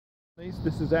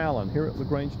This is Alan here at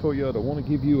LaGrange Toyota. I want to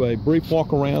give you a brief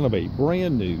walk around of a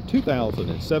brand new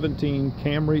 2017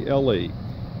 Camry LE.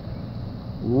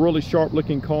 Really sharp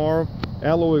looking car,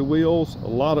 alloy wheels, a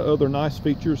lot of other nice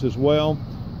features as well.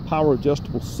 Power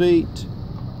adjustable seat,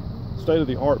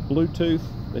 state-of-the-art Bluetooth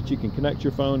that you can connect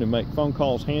your phone and make phone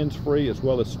calls hands-free, as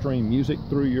well as stream music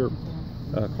through your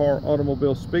car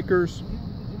automobile speakers.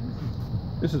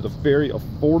 This is a very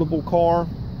affordable car.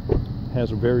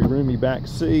 Has a very roomy back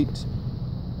seat.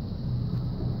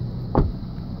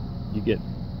 You get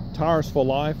tires for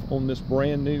life on this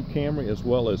brand new Camry, as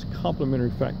well as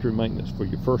complimentary factory maintenance for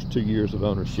your first 2 years of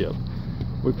ownership.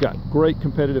 We've got great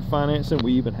competitive financing.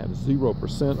 We even have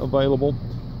 0% available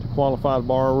to qualified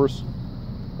borrowers.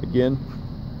 Again,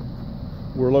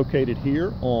 we're located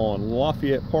here on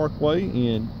Lafayette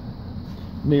Parkway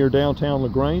near downtown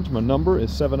LaGrange. My number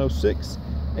is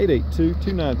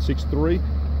 706-882-2963.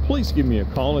 Please give me a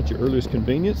call at your earliest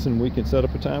convenience and we can set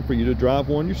up a time for you to drive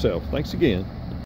one yourself. Thanks again.